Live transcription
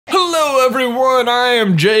Hello everyone, I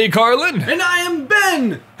am Jay Carlin. And I am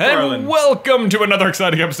Ben Carlin. And welcome to another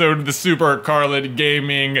exciting episode of the Super Carlin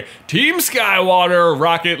Gaming Team Skywater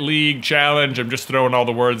Rocket League Challenge. I'm just throwing all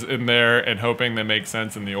the words in there and hoping they make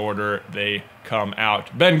sense in the order they come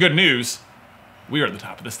out. Ben, good news. We are at the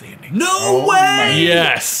top of the standing. No way!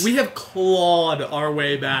 Yes! We have clawed our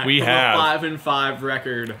way back We from have. a 5-5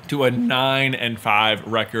 record To a 9-5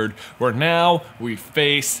 record, where now we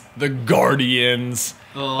face the Guardians.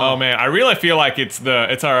 Oh man, I really feel like it's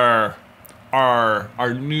our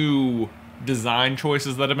new design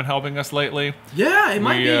choices that have been helping us lately. Yeah, it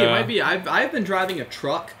might be. I've been driving a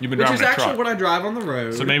truck. You've been which driving is a actually truck. what I drive on the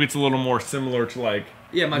road. So maybe it's a little more similar to like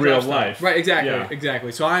my real drive style. life. Right, exactly, Yeah.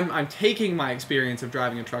 exactly. So I'm taking my experience of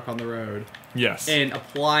driving a truck on the road. Yes. And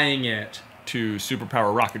applying it To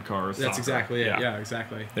superpower rocket cars. That's exactly it. Yeah,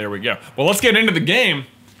 exactly. There we go. Well, let's get into the game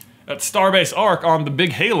at Starbase Arc on the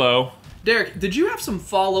big Halo. Derek, did you have some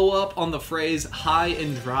follow-up on the phrase high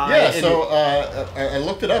and dry? Yeah, so I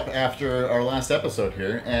looked it up after our last episode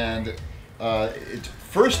here, and it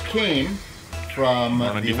first came from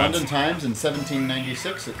the London Times in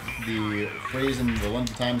 1796. The phrase in the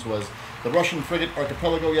London Times was, "The Russian frigate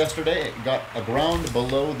Archipelago yesterday got aground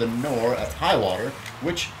below the Nore at high water,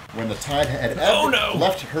 which, when the tide had ebbed,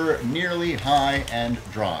 left her nearly high and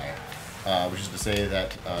dry." Which is to say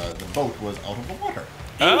that the boat was out of the water.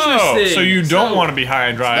 Oh, so you don't want to be high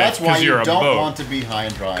and dry That's why you you're a don't boat. want to be high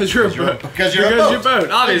and dry. Because you're a boat. Because you're a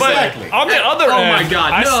boat. Obviously. Exactly. On the other end, oh my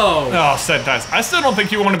God, no! Oh, sentence. I still don't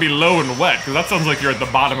think you want to be low and wet, because that sounds like you're at the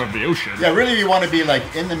bottom of the ocean. Yeah, really, you want to be like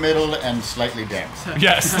in the middle and slightly damp.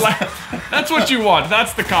 Yes, that's what you want.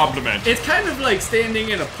 That's the compliment. It's kind of like standing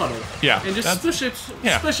in a puddle. Yeah. And just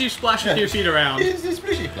splishy splashing your feet around. It's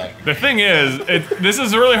splishy flag. The thing is, this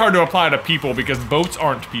is really hard to apply to people because boats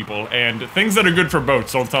aren't people, and things that are good for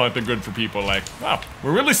boats don't sound like they're good for people. Like, wow,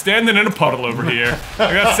 we're really standing in a puddle over here.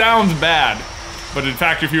 Like, that sounds bad, but in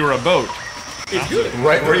fact, if you were a boat, it's good.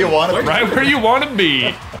 Right where you want to be. Right where you want to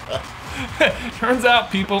be. Turns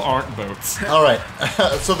out people aren't boats. All right.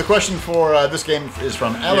 So the question for this game is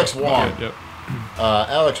from Alex Wong. Yep.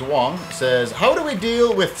 Alex Wong says, "How do we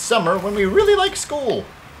deal with summer when we really like school?"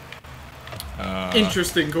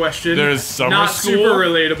 Interesting question. There's summer Not school. super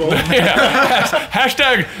relatable. Yeah.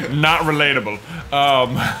 Hashtag not relatable.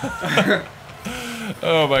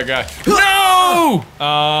 Oh my god. No!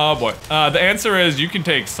 Boy. The answer is you can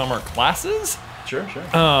take summer classes. Sure.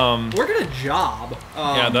 Work at a job.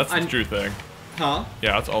 Yeah, that's the true thing. Huh?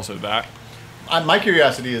 Yeah, it's also that. My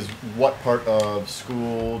curiosity is, what part of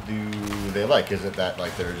school do they like? Is it that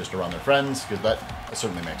like they're just around their friends? Because that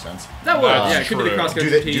certainly makes sense. That would, yeah, it could be the cross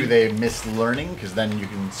country team. Do they miss learning? Because then you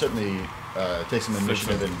can certainly take some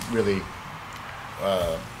initiative and really,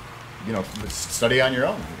 study on your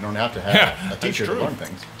own. You don't have to have a teacher to learn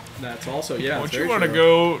things. That's also, yeah. What you want to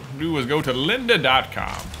go do is go to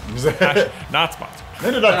lynda.com. Not sponsored.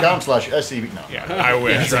 Lynda.com/SCB. No. Yeah, I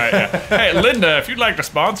wish, right? Yeah. Hey, Linda, if you'd like to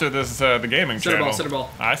sponsor this, the gaming channel. Center ball.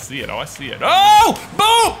 I see it. Oh, I see it. Oh!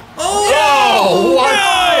 Boom! Oh! What?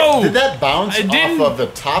 No! Did that bounce off of the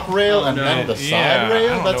top rail and then the side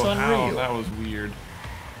rail? I don't That's know unreal. how. That was weird.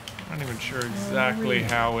 I'm not even sure exactly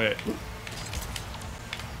how it...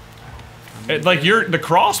 Like, the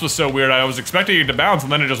cross was so weird, I was expecting it to bounce,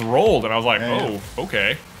 and then it just rolled, and I was like, oh,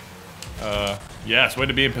 okay. Yes, way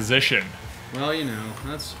to be in position. Well,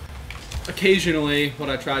 that's occasionally what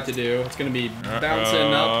I tried to do. It's going to be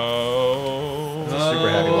bouncing up. Super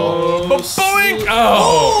heavy ball. Boing!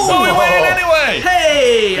 Oh! So we win anyway!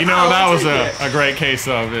 Hey! That was a great case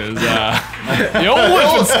of is the old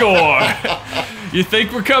whipping score. You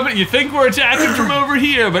think we're coming? You think we're attacking from over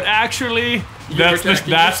here, but actually, that's the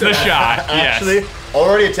shot. Actually,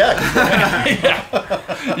 already attacked.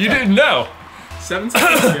 Yeah. You didn't know. 7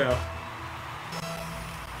 seconds ago.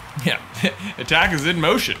 Yeah. Attack is in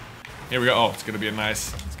motion. Here we go. Oh, it's gonna be a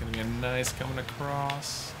nice. It's gonna be a nice coming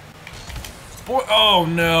across. Boy. Oh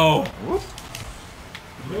no. Okay.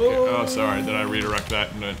 Oh, sorry. Did I redirect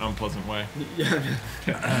that in an unpleasant way? Yeah.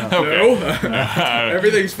 Okay. No.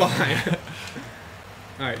 Everything's fine.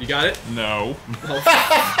 All right, you got it? No.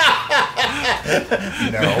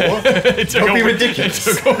 No. Don't be ridiculous.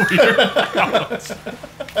 It took a weird bounce.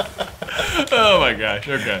 Oh my gosh.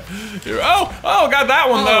 Okay. Oh, got that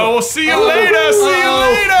one though. We'll see you later. See you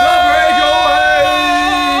later. The breakaway.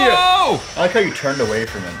 Oh. I like how you turned away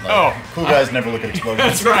from it. Like, cool guys never look at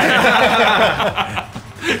explosions. That's right.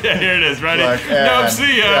 Yeah, here it is. Ready? Like, no,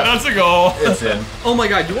 see ya. Yeah. That's a goal. It's in. Oh my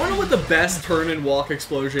god, do you want to know what the best turn and walk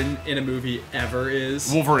explosion in a movie ever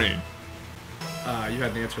is? Wolverine. You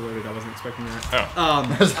had an answer loaded. I wasn't expecting that.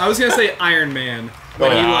 Oh. I was gonna say Iron Man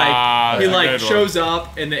when he that's a good shows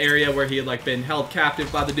up in the area where he had like been held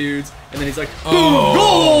captive by the dudes, and then he's like, boom,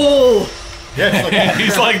 goal! Yeah,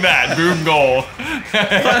 He's like that. Boom, goal.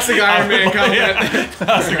 Classic Iron Man comment.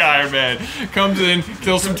 Classic Iron Man. Comes in,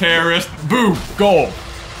 kills some terrorists. Boom, goal.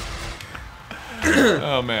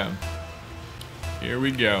 Oh, man. Here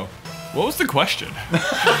we go. What was the question?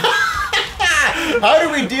 how do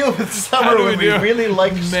we deal with summer when we really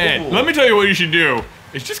like Man, school? let me tell you what you should do.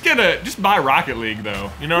 It's just buy Rocket League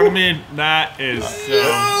though. You know what I mean? That is I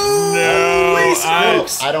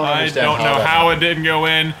don't understand. I don't know how it didn't go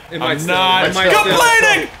in. I'm not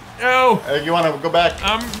complaining. No. You want to go back?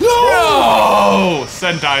 No.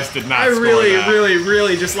 Sentais did not. I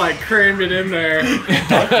really just like crammed it in there.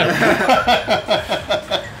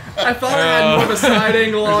 I thought I had more of a side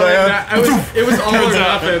angle on it. It was all or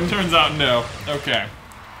nothing. Turns out no. Okay.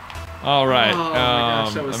 All right. Oh my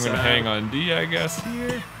gosh, that I'm was gonna sad. hang on D, I guess.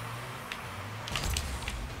 Here.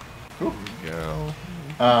 Here we go.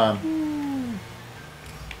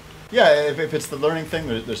 Yeah, if it's the learning thing,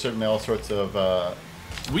 there's certainly all sorts of.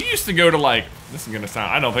 We used to go to like. This is gonna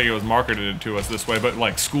sound. I don't think it was marketed to us this way, but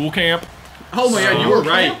like school camp. Oh my god, you were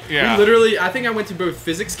right. Yeah. We literally, I think I went to both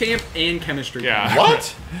physics camp and chemistry camp.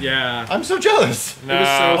 What? Yeah. I'm so jealous. No, It was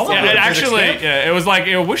so fun. yeah, it Physics actually, camp? yeah, it was like,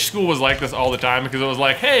 I wish school was like this all the time because it was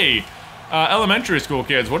like, hey, elementary school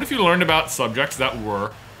kids, what if you learned about subjects that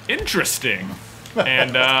were interesting?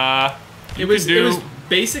 And It was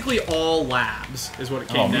basically all labs is what it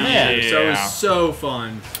came down man. to. So it Yeah. was so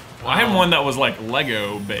fun. I had one that was like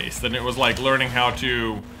Lego based, and it was like learning how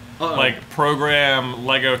to like program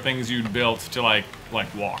Lego things you'd built to like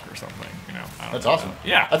walk or something. You know, I don't That's know. awesome.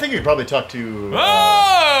 Yeah. I think you could probably talk to your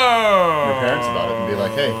Oh! parents about it and be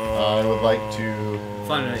like, hey, I would like to.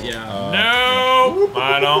 Fun, yeah. No,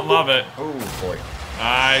 I don't love it. Oh boy.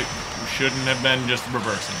 I shouldn't have been just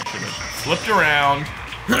reversing. I should have flipped around.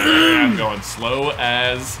 I'm going slow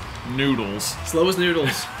as noodles. Slow as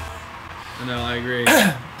noodles. No, I agree.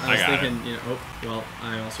 I was got thinking, you know, oh, well,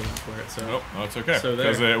 I also went for it, so. Nope, no, it's okay. So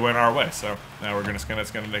Because there. it went our way. So now we're it's gonna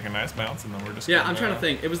take a nice bounce, and then we're just. Yeah, gonna, I'm trying to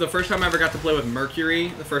think. It was the first time I ever got to play with mercury,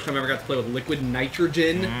 the first time I ever got to play with liquid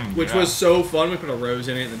nitrogen, which yeah. was so fun. We put a rose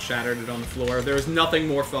in it and then shattered it on the floor. There was nothing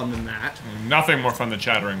more fun than that. Nothing more fun than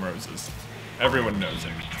chattering roses. Everyone knows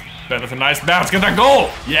it. Ben with a nice bounce. Get that goal.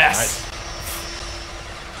 Yes. Nice.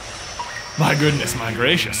 My goodness, my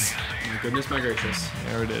gracious. My goodness, my gracious.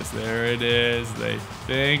 There it is. There it is. They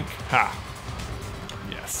think. Ha.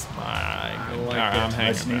 Yes. My goodness. like Alright, it. I'm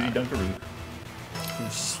Nice hanging sneezy back.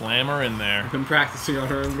 dunkaroo. Slam her in there. Been practicing on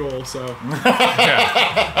her own goal, so.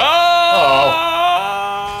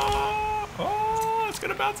 Oh, it's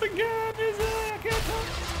gonna bounce again. Is it? I can't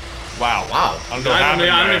tell. Wow. Wow. I don't know what happened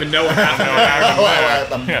I don't there. even know what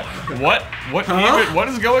happened. Yeah. What even? What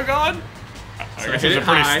is going on? I guess hit it's a it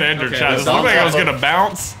pretty high. standard Okay. shot. This Bounce looked like I was off gonna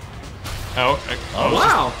bounce. Oh. Oh,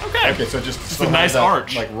 Wow. Okay. Okay, so just It's a nice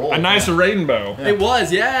arch. like roll. A nice rainbow, It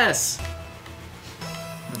was, yes.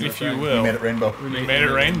 if you You will. made it rainbow. You made it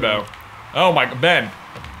rainbow. Oh my, Ben,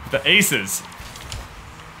 the aces.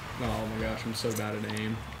 Oh my gosh, I'm so bad at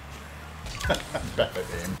aim. Bad at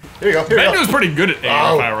aim. Here you go. Here Ben you go. was pretty good at aim,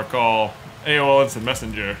 Oh. if I recall. AOL Instant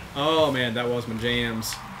Messenger. Oh man, that was my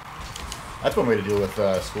jams. That's one way to deal with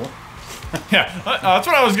school. Yeah, that's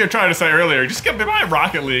what I was trying to say earlier. Just get by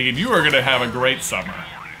Rocket League, and you are gonna have a great summer.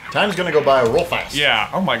 Time's gonna go by real fast. Yeah.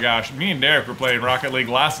 Oh my gosh, me and Derek were playing Rocket League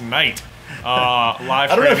last night. Live I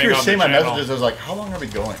don't know if streaming you were on seeing the my channel. messages. I was like, how long are we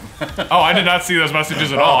going? Oh, I did not see those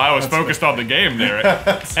messages at all. I was focused on the game, Derek.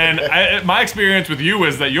 And my experience with you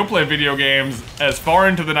is that you'll play video games as far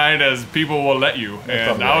into the night as people will let you. And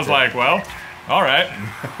probably I was accurate. like, well, all right.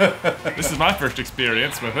 This is my first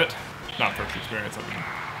experience with it. Not first experience, I mean.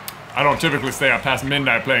 I don't typically stay up past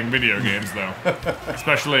midnight playing video games, though.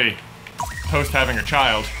 Especially post having a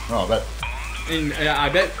child. Oh, that. And I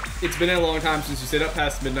bet it's been a long time since you stayed up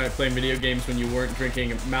past midnight playing video games when you weren't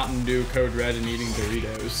drinking Mountain Dew Code Red and eating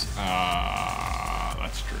Doritos.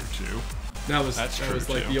 That's true, too. That was That's true,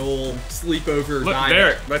 like too. the old sleepover Look, diet.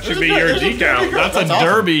 Derek, that should be There's a- your there's a decal. Derby That's a That's awesome.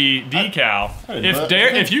 derby decal. didn't know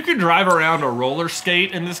that. If you could drive around a roller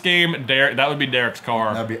skate in this game, Derek, that would be Derek's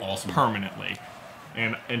car. That'd be awesome. Permanently.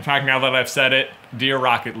 And in fact, now that I've said it, dear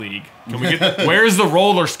Rocket League, can we get? Where's the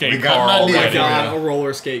roller skate We got car? an Oh idea. my Yeah. god, a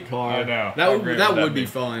roller skate car. I know. That How would great that would would be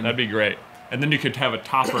fun. That'd be great. And then you could have a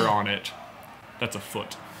topper on it. That's a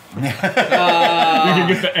foot. You can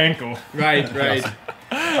get the ankle. Right.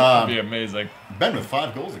 That'd be amazing. Ben with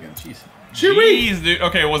 5 goals again. Jeez. Jeez, dude.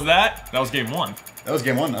 Okay, that was game 1. That was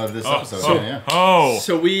game 1 of this episode. So, yeah.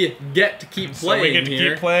 So we get to keep playing we get to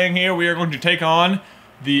keep playing here. We are going to take on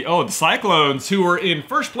the Cyclones, who were in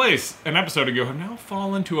first place an episode ago, have now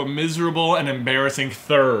fallen to a miserable and embarrassing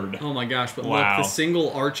 3rd. Oh my gosh, but look, the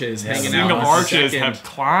single arches hanging out. Single arches have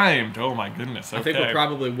climbed. Oh my goodness. Okay. I think we're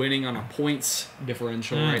probably winning on a points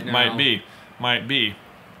differential right now. Might be.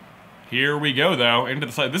 Here we go, though, into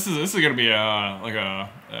the side. This is going to be a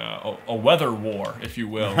weather war, if you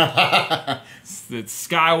will. It's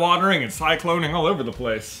skywatering and cycloning all over the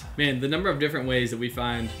place. Man, the number of different ways that we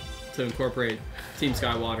find to incorporate Team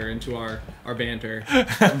Skywater into our banter,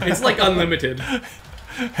 it's like unlimited.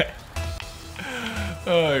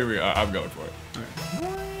 Oh, here we go. I'm going for it.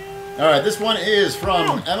 All right, this one is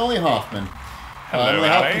from Emily Hoffman. Emily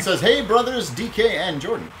Hoffman says, "Hey, brothers, DK and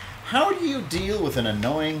Jordan. How do you deal with an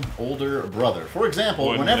annoying older brother? For example,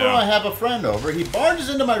 whenever I have a friend over, he barges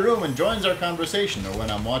into my room and joins our conversation, or when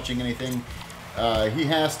I'm watching anything, he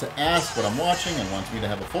has to ask what I'm watching and wants me to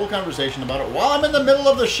have a full conversation about it while I'm in the middle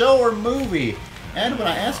of the show or movie. And when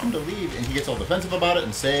I ask him to leave, and he gets all defensive about it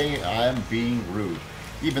and say I'm being rude,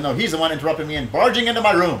 even though he's the one interrupting me and barging into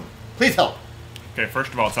my room. Please help." Okay,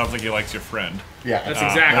 first of all, it sounds like he likes your friend. Yeah, that's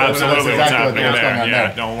exactly absolutely what's happening what's there. going on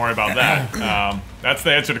there. Don't worry about that. That's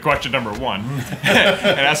the answer to question number 1.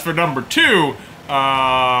 And as for number 2,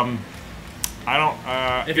 I don't.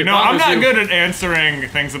 I'm not good at answering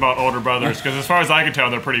things about older brothers because, as far as I can tell,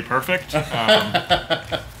 they're pretty perfect.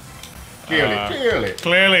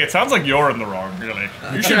 Clearly, it sounds like you're in the wrong. Really,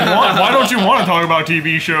 you should want. Why don't you want to talk about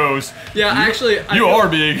TV shows? Yeah, actually, you are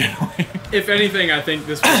being annoying. If anything, I think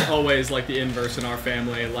this was always like the inverse in our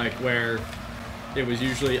family, like where it was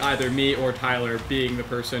usually either me or Tyler being the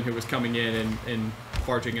person who was coming in and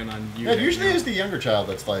barging in on you. Yeah, it usually is the younger child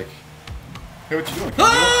that's like, "Hey, what you doing?"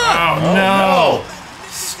 Oh no!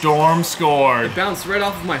 Storm scored. It bounced right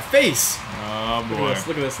off of my face. Oh boy!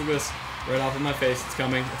 Look at this. Right off of my face. It's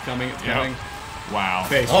coming. Wow.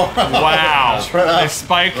 Face. Oh. Wow. They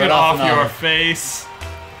spike it off your face.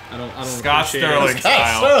 I don't Scott Sterling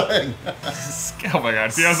style. Oh my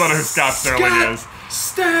god. See, I don't know who Scott Sterling is.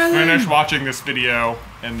 Finish watching this video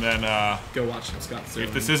and then go watch Scott Sterling.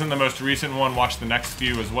 If this isn't the most recent one, watch the next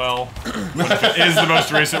few as well. But if it is the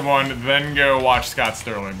most recent one, then go watch Scott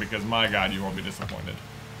Sterling because my god, you won't be disappointed.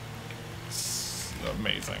 It's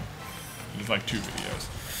amazing. There's like 2 videos.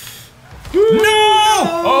 No!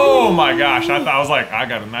 Oh my gosh, I was like, I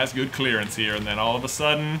got a nice good clearance here, and then all of a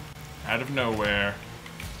sudden, out of nowhere.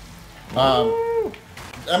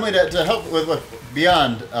 Emily, to help with what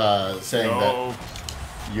beyond saying that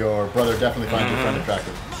your brother definitely finds your friend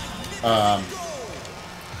attractive,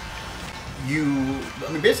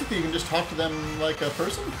 basically you can just talk to them like a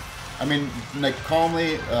person. I mean, like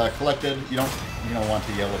calmly, collected. You don't want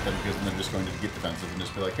to yell at them because then they're just going to get defensive and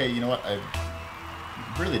just be like, "Hey, you know what? I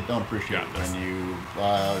really don't appreciate it when you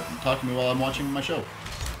talk to me while I'm watching my show."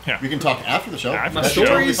 Yeah. You can talk after the show. My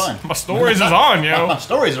stories is on, yo. My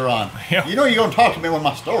stories are on. Yeah. You know you're going to talk to me when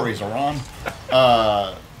my stories are on.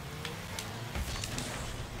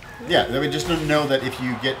 Yeah, they would just know that if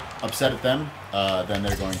you get upset at them, then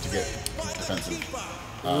they're going to get defensive.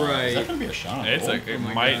 Right. Is that going to be a shot on goal? It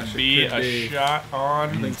might be a shot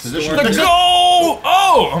on position. The goal!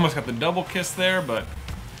 Oh! Almost got the double kiss there, but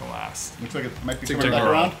alas. Looks like it might be coming back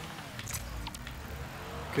around.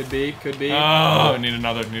 Could be. Oh, need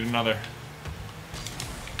another.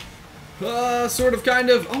 Sort of, kind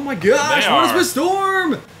of. Oh my gosh, what is with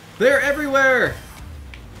Storm? They're everywhere.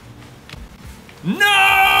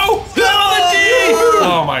 No! Penalty!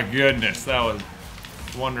 Oh my goodness, that was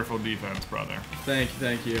wonderful defense, brother.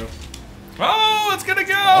 Thank you. Oh, it's gonna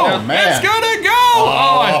go! Oh, man. It's gonna go!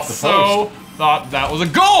 I thought that was a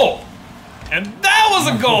goal! And that was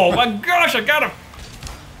a goal! My gosh, I got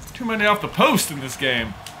too many off the post in this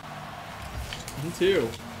game. Me too.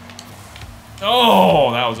 Oh,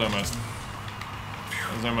 that was almost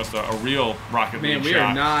a real Rocket League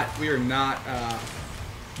shot. Man, we are not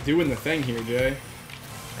doing the thing here, Jay.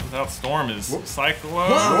 Turns out Storm is Cyclone.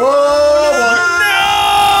 Whoa!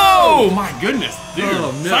 No! My goodness, dude.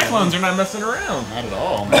 Oh, no. Cyclones are not messing around. Not at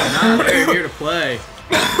all, man. They're here to play.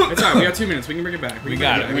 It's alright, we got 2 minutes. We can bring it back. We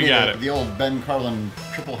got it. The old Ben Carlin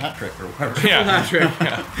triple hat trick or whatever. Triple hat trick.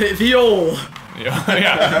 Yeah. The old.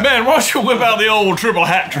 Yeah. Man, why don't you whip out the old triple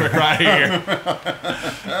hat trick right here?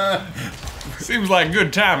 Seems like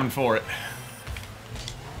good timing for it.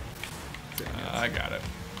 I got it.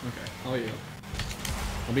 Okay,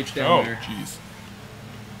 I'll beat you down there. Oh, jeez.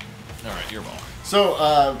 All right, your ball. So,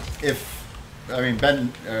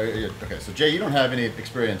 Ben, okay, so Jay, you don't have any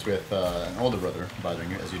experience with an older brother bothering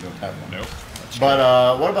you, as you don't have one. Nope.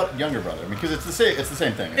 But what about younger brother? Because it's the same. It's the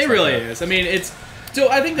same thing. It's It really is. I mean, it's so.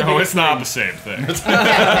 I think the No, biggest it's not thing- the same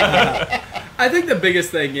thing. I think the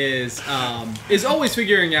biggest thing is always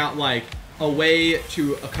figuring out like a way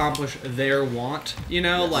to accomplish their want. You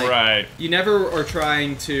know, like Right. you never are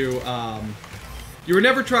trying to. You were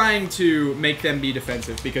never trying to make them be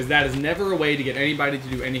defensive because that is never a way to get anybody to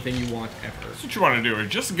do anything you want ever. That's what you want to do is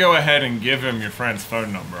just go ahead and give him your friend's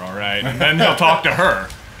phone number, all right? And then he'll talk to her.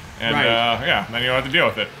 And Right. yeah, then you don't have to deal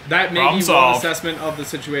with it. That may Problem be one solved. assessment of the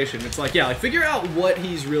situation. It's like, yeah, like figure out what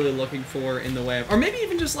he's really looking for in the way of, or maybe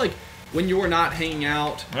even just like when you're not hanging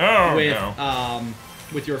out Oh, with no.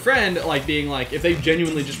 with your friend, like being like, if they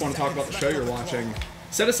genuinely just want to talk about the show you're watching,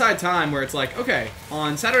 set aside time where it's like, okay,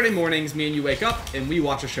 on Saturday mornings, me and you wake up and we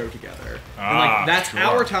watch a show together. And like that's sure.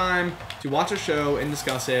 our time to watch a show and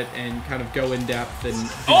discuss it and kind of go in depth and.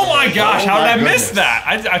 Oh my gosh, Oh how did my I miss goodness. that?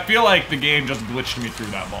 I feel like the game just glitched me through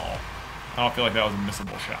that ball. I don't feel like that was a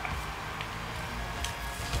missable shot.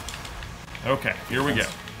 Okay, here we go.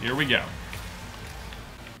 Here we go.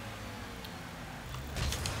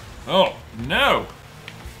 Oh, no.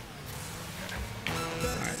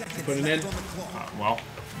 Alright, put it in. Well,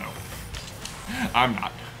 no. I'm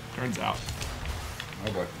not. Turns out.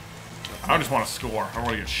 Oh boy. I just want to score. I don't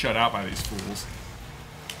want to get shut out by these fools.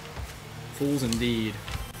 Fools indeed.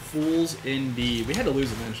 Fools indeed. We had to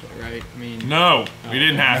lose eventually, right? I mean, No, we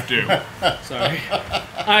didn't have to. sorry.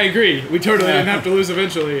 I agree. We totally didn't have to lose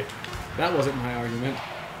eventually. That wasn't my argument.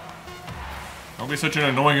 Don't be such an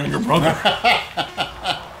annoying younger brother.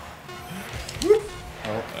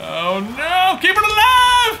 Oh no! Keep it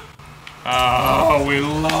alive! Oh, we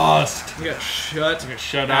lost. We got shut. We got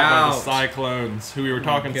shut out by the Cyclones, who we were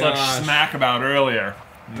talking such gosh. smack about earlier.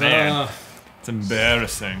 Man, Ugh. it's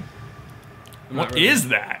embarrassing. I'm not What really- is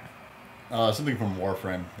that? Something from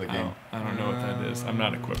Warframe, the game. I don't know what that is. I'm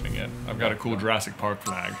not equipping it. I've got a cool Jurassic Park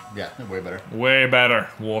flag. Yeah, way better. Way better,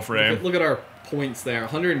 Warframe. Look at our points there.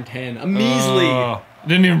 110. A measly.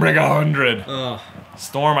 Didn't even break 100. Ugh.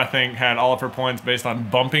 Storm, I think, had all of her points based on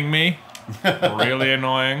bumping me. Really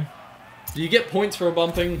annoying. Do you get points for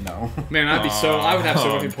bumping? No. Man, I would have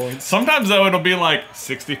so many points. Sometimes, though, it'll be like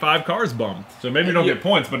 65 cars bumped. So maybe you don't Yeah. get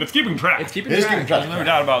points, but it's keeping track. It's keeping It is track. keeping track. There's no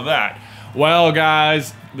doubt about that. Well,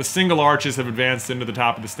 guys, the single arches have advanced into the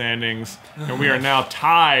top of the standings, and we are now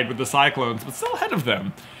tied with the Cyclones, but still ahead of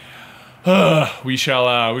them. We shall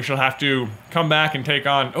have to come back and take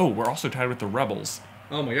on. Oh, we're also tied with the Rebels.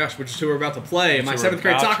 Oh my gosh, which is who we're about to play. My So we're 7th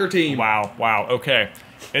grade about- soccer team. Wow. Okay,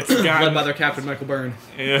 it's Led by gotten. their captain, Michael Byrne.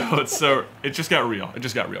 It just got real. It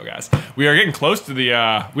just got real, guys. We are getting close to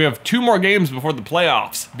the. We have 2 more games before the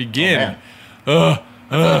playoffs begin. man. I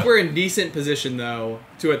feel like we're in decent position though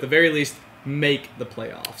to at the very least make the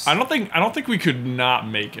playoffs. I don't think we could not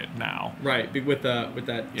make it now. Right, with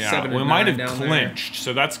that Yeah, 7 we and might 9 have down there. clinched,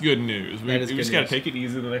 so that's good news. We That is just good got to news. take it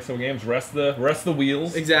easy the next couple games. Rest the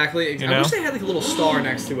wheels. Exactly. You I wish know? they had like a little star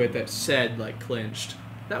next to it that said like clinched.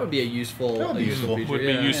 That would be a useful. That would be useful. feature. Would be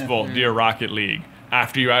Yeah. useful, dear Rocket League.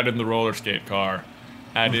 After you add in the roller skate car,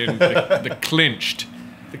 add in the clinched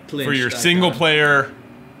The clinched for your icon. single player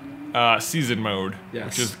season mode, Yes.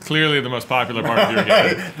 which is clearly the most popular part of your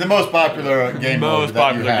game. The most popular game mode Most that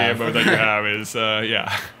popular you have. game mode that you have is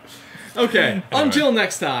yeah. Okay. Until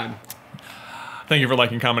next time. Thank you for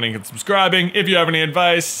liking, commenting, and subscribing. If you have any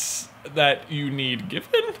advice that you need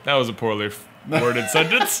given, that was a poorly worded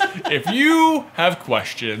sentence. If you have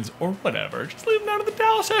questions or whatever, just leave them down in the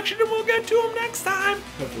towel section and we'll get to them next time.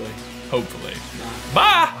 Hopefully. Hopefully. Not.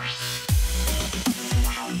 Bye!